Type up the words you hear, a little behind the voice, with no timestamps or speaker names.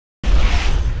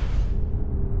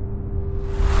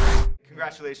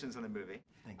congratulations on the movie.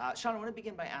 Thank you. Sean, I want to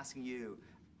begin by asking you,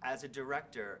 as a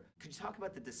director, could you talk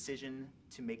about the decision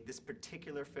to make this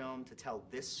particular film, to tell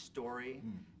this story,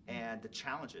 and the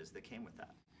challenges that came with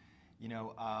that? You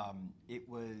know,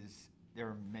 there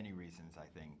are many reasons,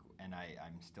 I think, and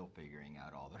I'm still figuring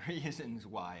out all the reasons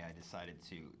why I decided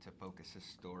to focus this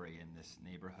story in this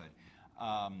neighborhood.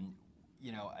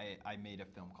 You know, I made a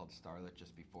film called Starlet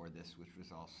just before this, which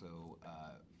was also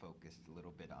focused a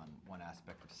little bit on one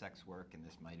aspect of sex work, and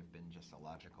this might have been just a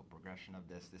logical progression of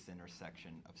this. This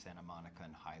intersection of Santa Monica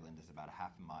and Highland is about a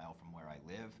half a mile from where I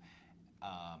live.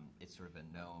 It's sort of a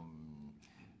known,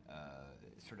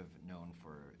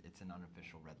 it's an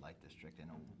unofficial red light district in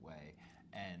a way.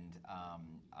 And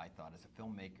I thought as a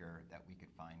filmmaker that we could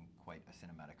find quite a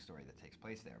cinematic story that takes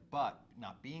place there. But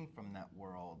not being from that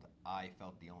world, I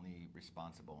felt the only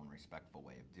responsible and respectful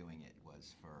way of doing it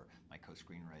was for my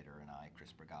co-screenwriter and I,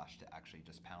 Chris Bergosh, to actually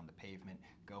just pound the pavement,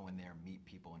 go in there, meet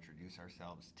people, introduce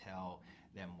ourselves, tell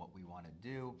them what we want to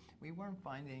do. We weren't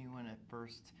finding anyone at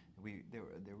first.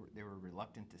 They were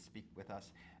reluctant to speak with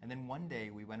us. And then one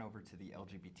day we went over to the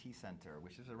LGBT Center,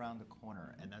 which is around the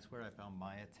corner, and that's where I found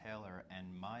Maya Taylor, and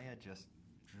Maya just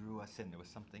drew us in. There was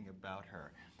something about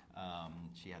her.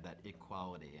 She had that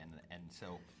equality, and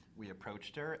so we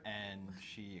approached her, and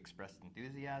she expressed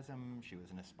enthusiasm. She was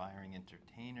an aspiring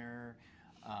entertainer,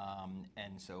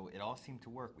 and so it all seemed to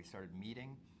work. We started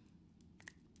meeting.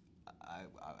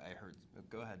 I heard,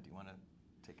 go ahead, do you want to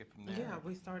take it from there? Yeah,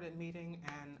 we started meeting,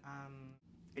 and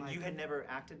And you had never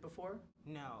acted before?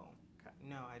 No. Okay.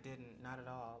 No, I didn't, not at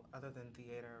all, other than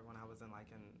theater when I was in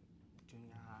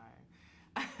junior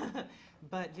high.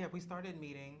 But yeah, we started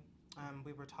meeting.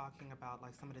 We were talking about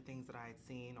some of the things that I had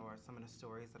seen or some of the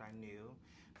stories that I knew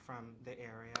from the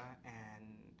area, and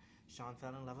Sean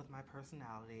fell in love with my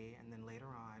personality, and then later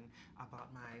on I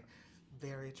brought my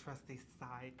very trusty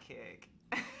sidekick,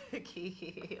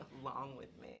 Kiki, along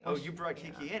with me. Oh, you brought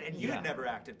Kiki in, and you had never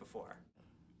acted before.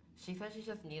 She said she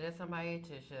just needed somebody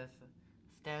to just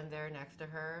stand there next to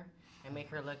her and make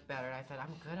her look better. And I said,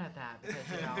 I'm good at that because,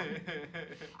 you know,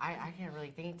 I can't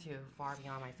really think too far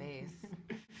beyond my face.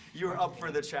 You were up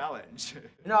for the challenge.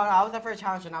 No, I was up for a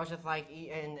challenge, and I was just like,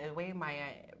 and the way Maya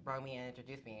brought me and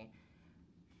introduced me,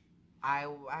 I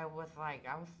was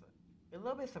a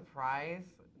little bit surprised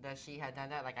that she had done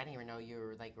that. Like, I didn't even know you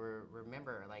were,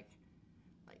 remember,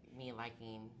 me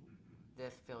liking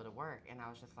this field of work. And I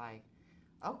was just like,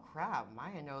 oh crap,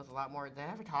 Maya knows a lot more. Did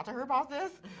I ever talk to her about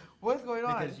this? What's going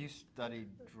on? Because you studied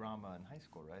drama in high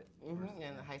school, right? Mm-hmm,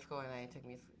 in high school, and it took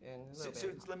me in a little So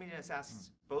bit. let me just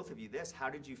ask both of you this. How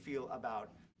did you feel about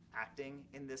acting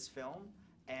in this film?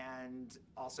 And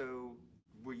also,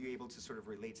 were you able to sort of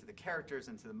relate to the characters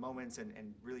and to the moments and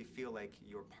really feel like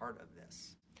you're part of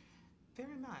this?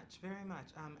 Very much, very much.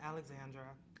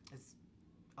 Alexandra is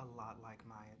a lot like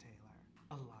Maya Taylor.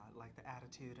 A lot, like the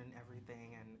attitude and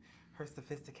everything, and her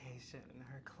sophistication and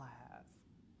her class.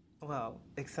 Well,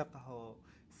 except the whole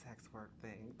sex work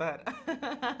thing, but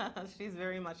she's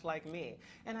very much like me.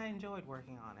 And I enjoyed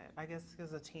working on it, I guess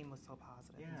because the team was so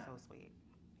positive and so sweet.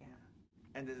 Yeah.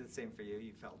 And is it the same for you?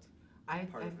 You felt I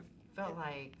part of it? felt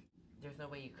like there's no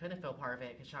way you couldn't feel part of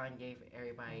it, because Sean gave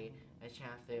everybody a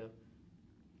chance to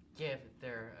give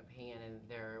their opinion and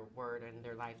their word and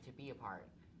their life to be a part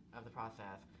of the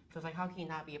process. So it's like, how can you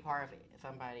not be a part of it?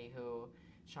 Somebody who,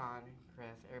 Sean,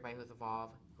 Chris, everybody who's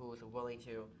involved, who's willing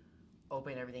to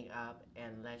open everything up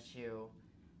and let you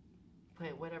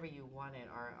put whatever you wanted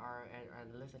or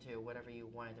listen to whatever you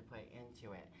wanted to put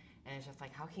into it. And it's just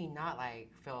like, how can you not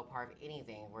feel a part of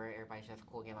anything where everybody's just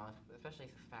cool getting on, especially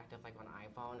the fact of on an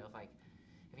iPhone, it was like,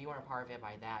 if you weren't part of it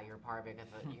by that, you're part of it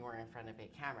because you weren't in front of a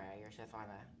big camera, you're just on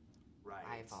a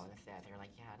iPhone instead. They're like,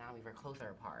 yeah, now we were closer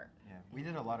apart. Yeah, we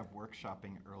did a lot of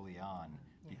workshopping early on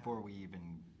before we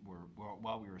even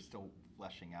while we were still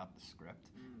fleshing out the script,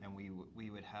 and we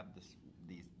would have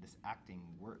this acting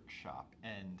workshop,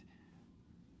 and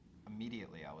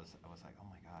immediately I was like, oh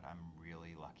my God, I'm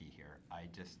really lucky here. I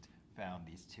just found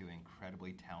these two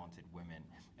incredibly talented women,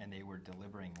 and they were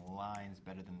delivering lines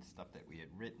better than the stuff that we had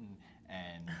written,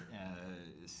 and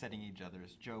setting each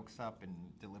other's jokes up and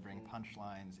delivering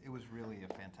punchlines. It was really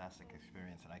a fantastic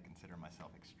experience, and I consider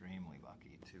myself extremely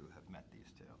lucky to have met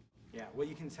these two. Yeah, well,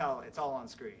 you can tell. It's all on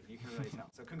screen. You can really tell.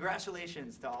 So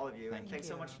congratulations to all of you, and thanks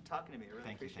so much for talking to me. I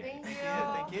really appreciate it. Thank you.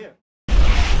 Thank you.